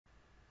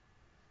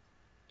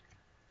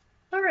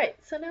right,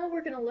 so now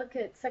we're going to look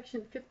at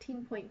section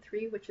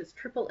 15.3, which is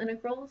triple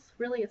integrals.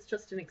 Really, it's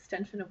just an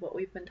extension of what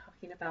we've been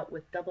talking about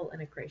with double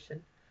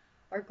integration.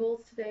 Our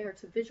goals today are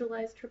to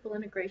visualize triple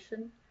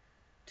integration,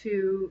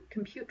 to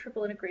compute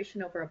triple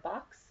integration over a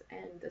box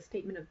and a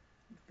statement of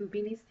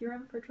Fubini's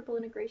theorem for triple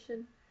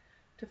integration,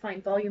 to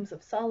find volumes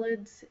of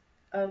solids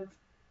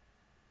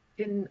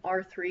in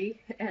R3,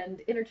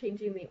 and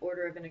interchanging the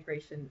order of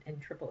integration in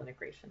triple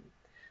integration.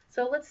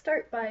 So let's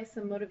start by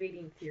some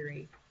motivating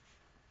theory.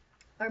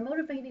 Our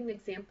motivating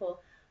example,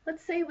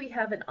 let's say we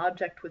have an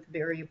object with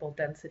variable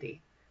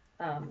density.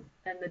 And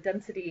the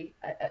density,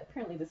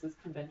 apparently this is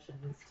convention,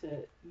 is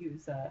to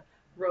use a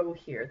rho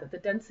here, that the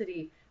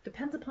density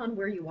depends upon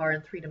where you are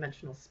in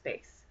three-dimensional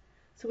space.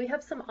 So we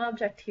have some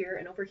object here,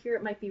 and over here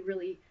it might be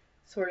really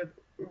sort of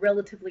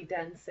relatively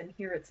dense, and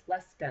here it's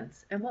less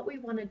dense. And what we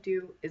want to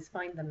do is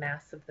find the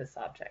mass of this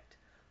object.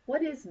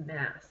 What is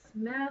mass?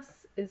 Mass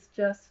is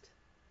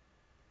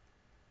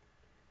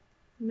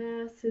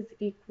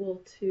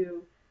equal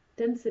to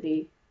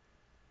density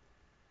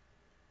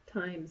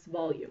times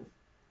volume.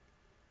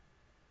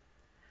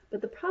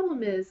 But the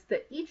problem is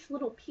that each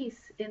little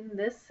piece in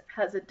this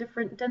has a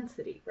different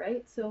density,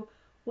 right? So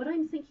what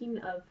I'm thinking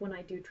of when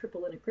I do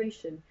triple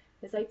integration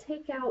is I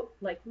take out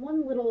like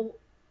one little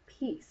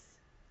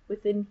piece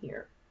within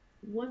here,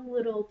 one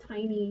little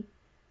tiny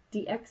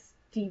dx,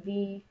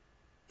 dv,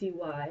 dy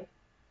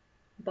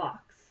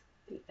box,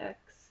 dx,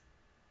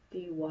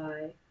 dy,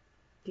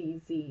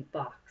 dz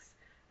box,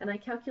 and I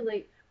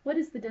calculate what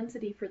is the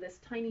density for this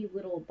tiny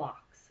little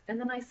box, and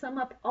then I sum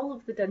up all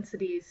of the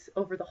densities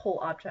over the whole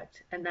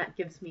object, and that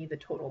gives me the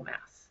total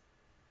mass,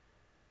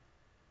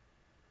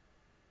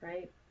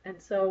 right?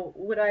 And so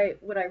what I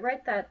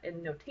write that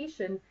in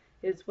notation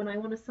is when I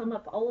want to sum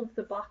up all of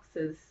the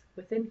boxes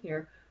within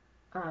here,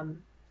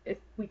 if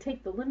we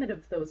take the limit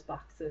of those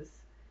boxes,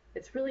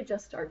 it's really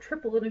just our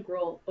triple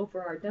integral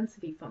over our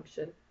density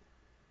function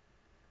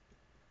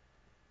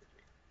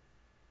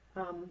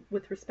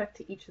with respect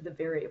to each of the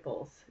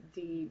variables,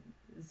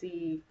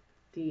 dz,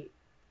 dy,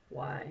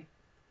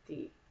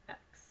 dx,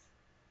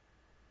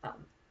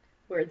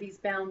 where these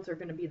bounds are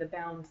going to be the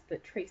bounds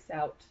that trace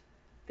out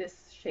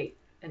this shape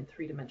in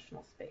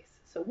three-dimensional space.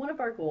 So one of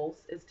our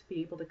goals is to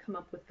be able to come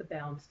up with the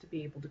bounds to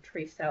be able to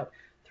trace out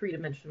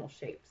three-dimensional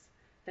shapes.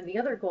 And the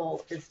other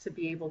goal is to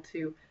be able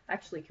to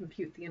actually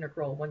compute the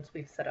integral once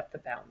we've set up the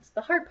bounds.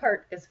 The hard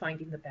part is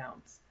finding the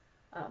bounds.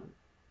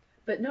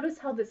 But notice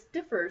how this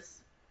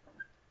differs.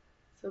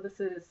 So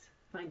this is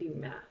finding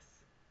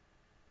mass.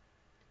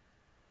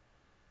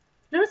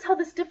 Notice how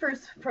this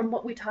differs from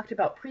what we talked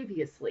about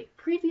previously.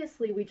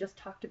 Previously, we just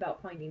talked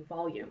about finding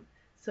volume.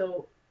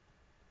 So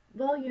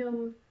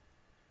volume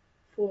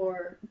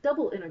for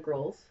double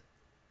integrals,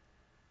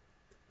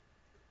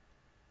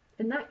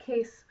 in that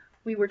case,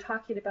 we were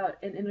talking about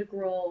an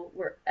integral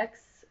where x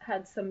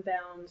had some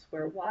bounds,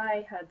 where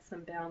y had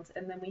some bounds,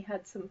 and then we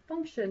had some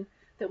function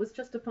that was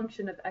just a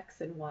function of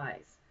x and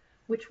y's,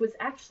 which was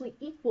actually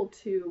equal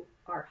to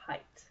our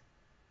height,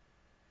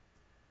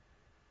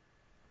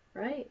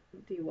 right?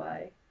 dy,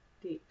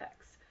 dx.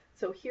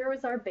 So here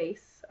was our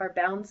base, our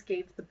bounds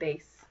gave the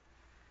base,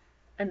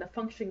 and the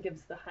function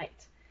gives the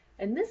height.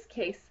 In this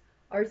case,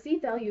 our z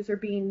values are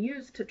being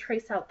used to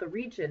trace out the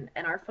region,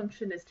 and our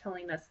function is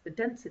telling us the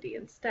density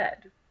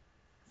instead.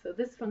 So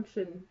this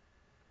function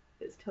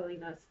is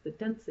telling us the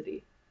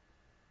density.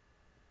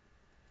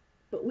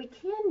 But we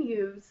can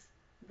use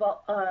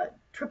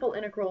triple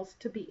integrals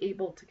to be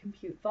able to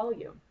compute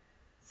volume.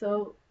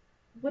 So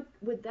what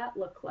would that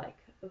look like?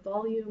 A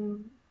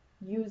volume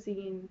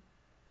using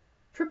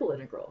triple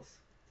integrals.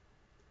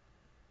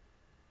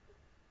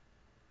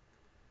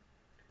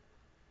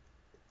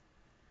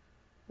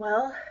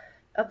 Well,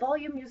 a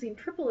volume using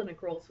triple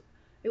integrals,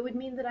 it would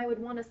mean that I would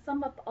want to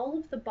sum up all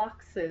of the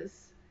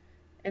boxes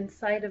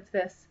inside of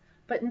this,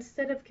 but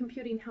instead of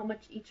computing how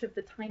much each of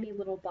the tiny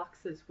little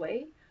boxes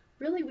weigh,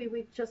 really we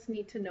would just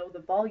need to know the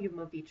volume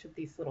of each of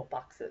these little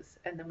boxes,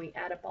 and then we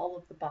add up all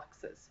of the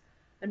boxes.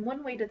 And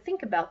one way to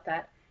think about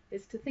that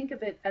is to think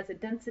of it as a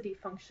density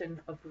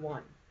function of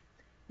 1.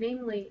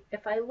 Namely,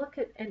 if I look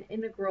at an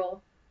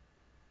integral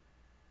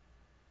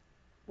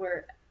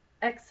where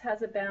x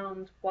has a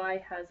bound,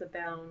 y has a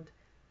bound,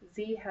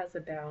 z has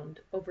a bound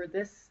over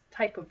this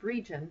type of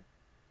region,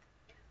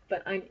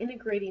 but I'm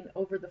integrating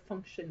over the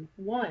function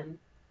 1,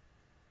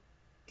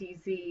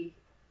 dz,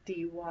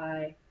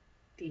 dy,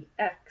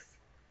 dx,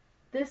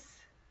 this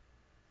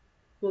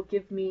will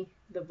give me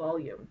the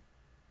volume.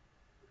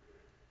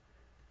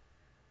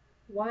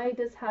 Why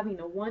does having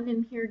a 1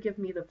 in here give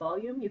me the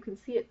volume? You can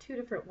see it two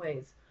different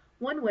ways.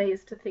 One way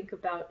is to think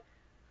about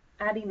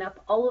adding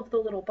up all of the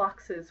little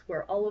boxes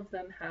where all of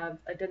them have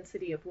a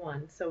density of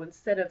 1. So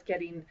instead of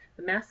getting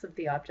the mass of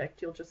the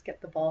object, you'll just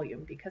get the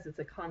volume because it's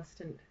a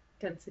constant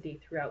density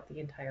throughout the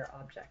entire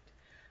object.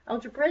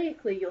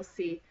 Algebraically, you'll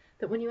see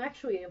that when you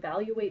actually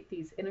evaluate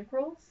these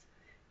integrals,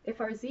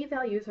 if our z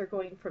values are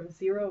going from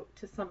 0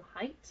 to some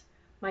height,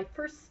 my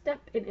first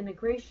step in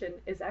integration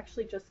is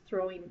actually just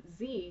throwing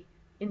z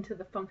into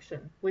the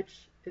function,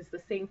 which is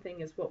the same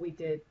thing as what we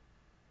did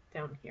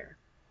down here.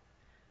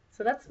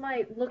 So that's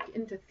my look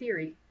into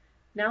theory.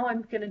 Now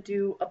I'm going to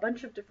do a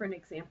bunch of different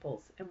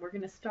examples, and we're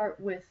going to start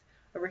with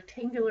a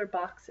rectangular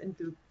box, and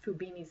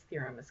Fubini's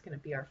theorem is going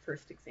to be our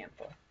first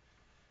example.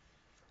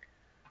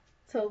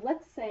 So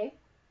let's say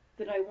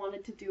that I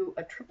wanted to do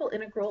a triple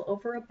integral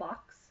over a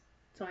box.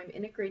 So I'm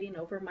integrating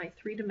over my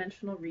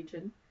three-dimensional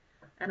region,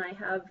 and I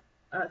have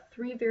a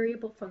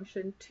three-variable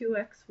function,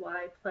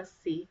 2xy plus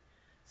z.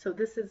 So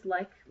this is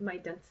like my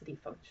density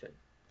function.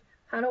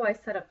 How do I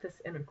set up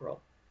this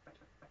integral?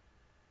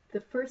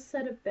 The first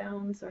set of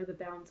bounds are the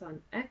bounds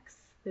on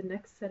x, the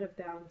next set of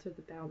bounds are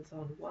the bounds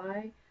on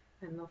y,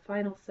 and the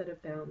final set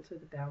of bounds are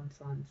the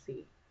bounds on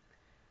z.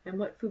 And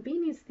what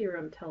Fubini's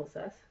theorem tells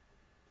us,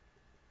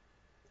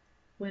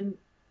 when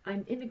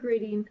I'm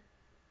integrating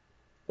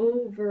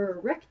over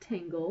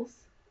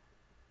rectangles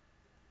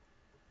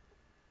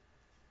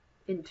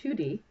in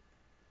 2D,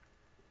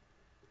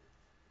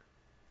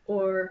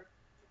 or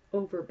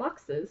over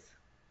boxes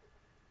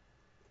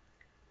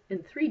in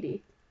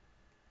 3D,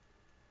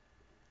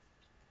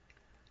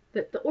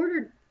 that the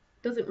order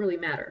doesn't really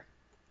matter.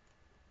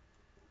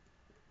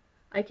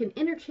 I can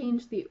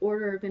interchange the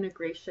order of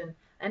integration,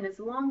 and as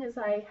long as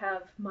I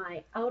have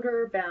my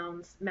outer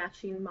bounds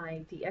matching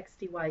my dx,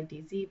 dy,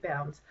 dz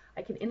bounds,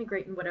 I can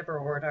integrate in whatever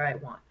order I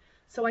want.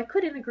 So I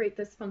could integrate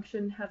this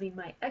function having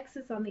my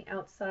x's on the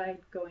outside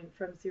going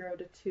from 0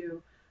 to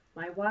 2,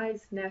 my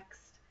y's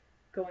next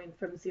going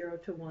from 0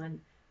 to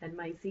 1, and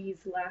my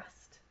z's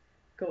last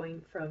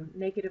going from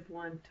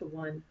 -1 to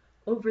 1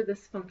 over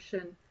this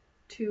function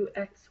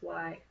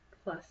 2xy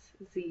plus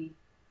z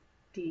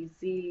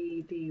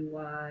dz,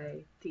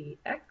 dy,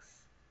 dx.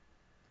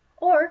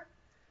 Or,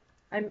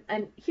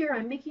 here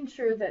I'm making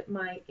sure that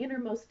my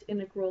innermost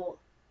integral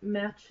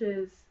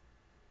matches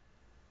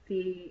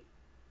the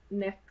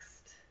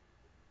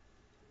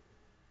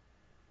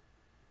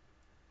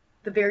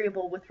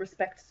variable with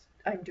respect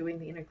I'm doing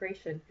the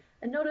integration.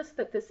 And notice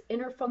that this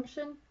inner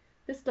function,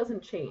 this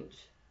doesn't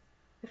change.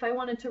 If I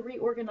wanted to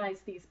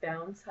reorganize these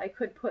bounds, I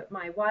could put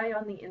my y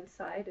on the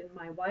inside and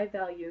my y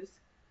values.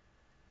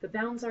 The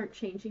bounds aren't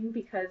changing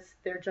because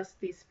they're just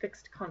these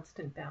fixed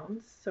constant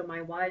bounds. So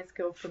my y's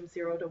go from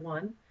 0 to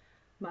 1.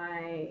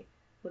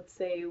 Let's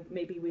say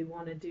maybe we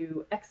want to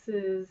do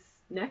x's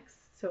next.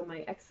 So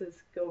my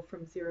x's go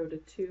from 0 to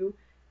 2,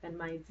 and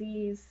my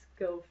z's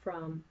go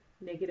from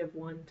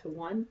 -1 to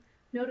 1.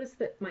 Notice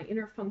that my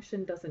inner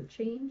function doesn't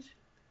change.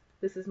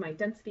 This is my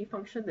density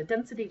function. The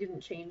density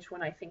didn't change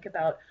when I think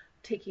about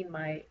taking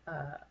my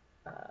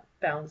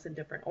bounds in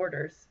different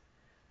orders.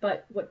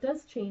 But what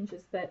does change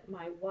is that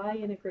my y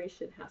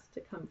integration has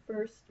to come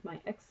first, my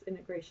x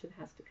integration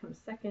has to come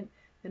second,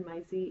 and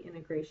my z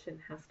integration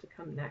has to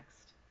come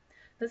next.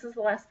 This is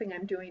the last thing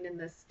I'm doing in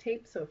this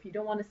tape, so if you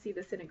don't want to see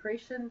this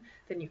integration,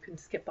 then you can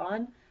skip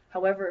on.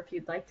 However, if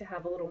you'd like to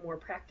have a little more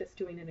practice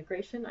doing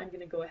integration, I'm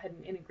going to go ahead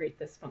and integrate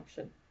this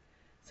function.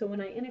 So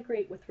when I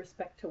integrate with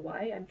respect to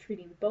y, I'm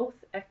treating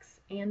both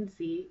x and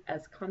z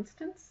as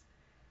constants,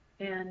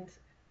 and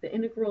the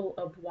integral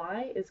of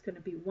y is going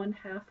to be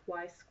 1/2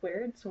 y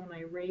squared. So when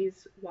I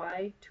raise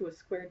y to a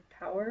squared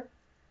power,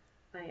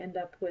 I end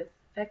up with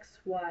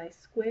xy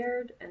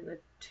squared, and the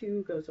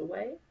 2 goes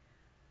away,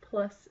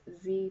 plus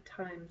z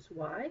times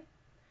y.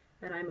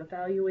 And I'm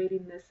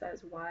evaluating this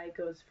as y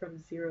goes from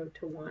 0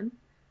 to 1.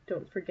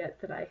 Don't forget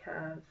that I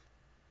have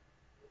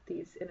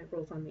these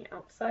integrals on the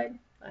outside.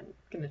 I'm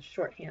going to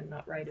shorthand,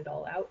 not write it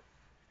all out.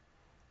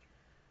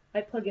 I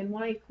plug in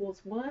y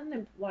equals 1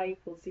 and y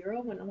equals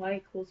 0. When y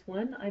equals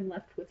 1, I'm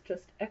left with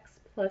just x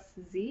plus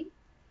z.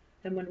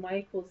 And when y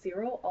equals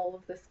 0, all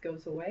of this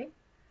goes away.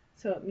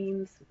 So it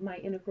means my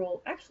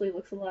integral actually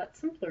looks a lot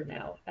simpler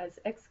now, as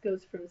x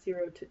goes from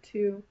 0 to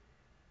 2,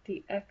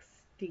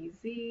 dx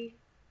dz,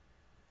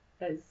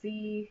 as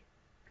z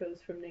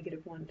goes from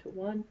 -1 to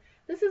 1.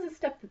 This is a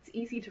step that's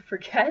easy to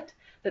forget,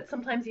 that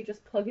sometimes you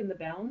just plug in the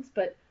bounds,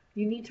 but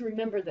you need to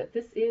remember that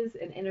this is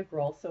an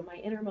integral. So my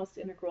innermost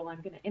integral,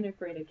 I'm going to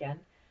integrate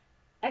again.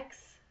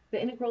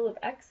 The integral of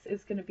x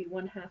is going to be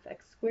 1/2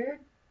 x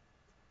squared.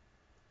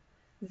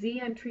 Z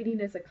I'm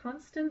treating as a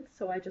constant,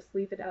 so I just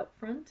leave it out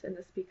front, and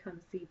this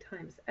becomes z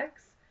times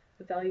x,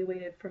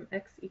 evaluated from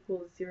x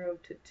equals 0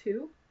 to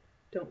 2.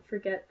 Don't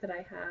forget that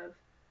I have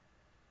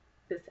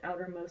this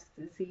outermost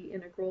z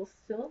integral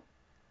still.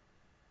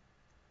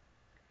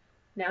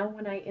 Now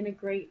when I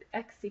integrate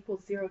x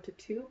equals 0 to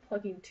 2,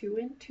 plugging 2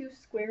 in, 2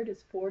 squared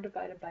is 4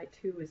 divided by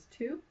 2 is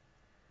 2,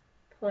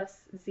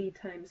 plus z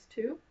times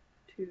 2,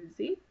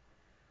 2z,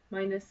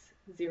 minus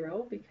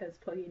 0, because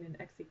plugging in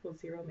x equals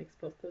 0 makes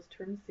both those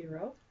terms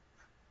 0.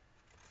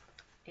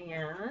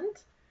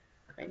 And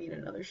I need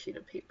another sheet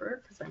of paper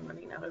because I'm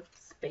running out of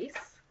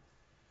space.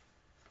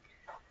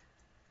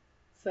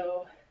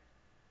 So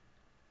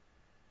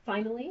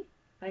finally,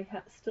 I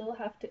still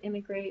have to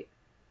integrate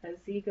as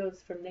z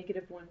goes from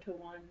 -1 to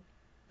 1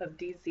 of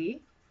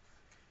dz.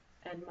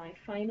 And my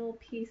final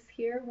piece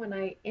here, when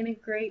I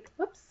integrate,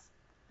 whoops,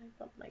 I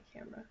bumped my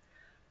camera.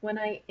 When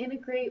I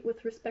integrate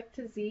with respect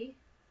to z,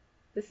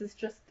 this is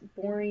just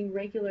boring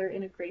regular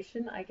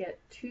integration. I get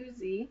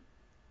 2z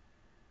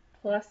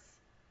plus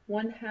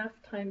 1/2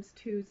 times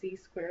 2z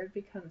squared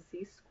becomes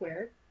z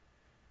squared,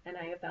 and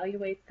I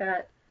evaluate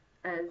that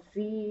as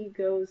z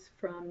goes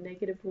from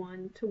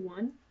 -1 to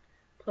 1.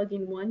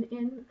 Plugging 1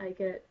 in, I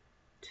get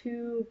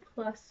 2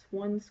 plus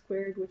 1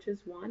 squared, which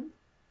is 1.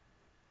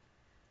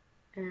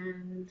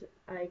 And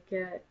I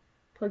get,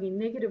 plugging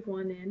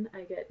 -1 in,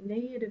 I get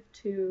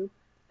 -2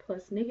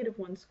 plus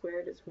 -1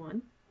 squared is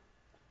 1.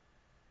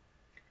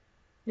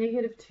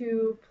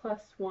 -2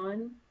 plus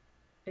 1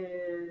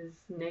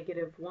 is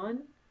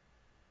 -1,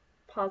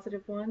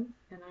 +1,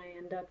 and I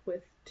end up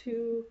with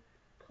 2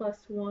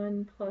 plus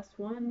 1 plus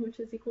 1, which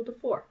is equal to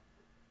 4.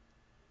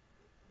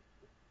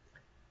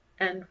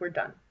 And we're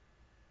done.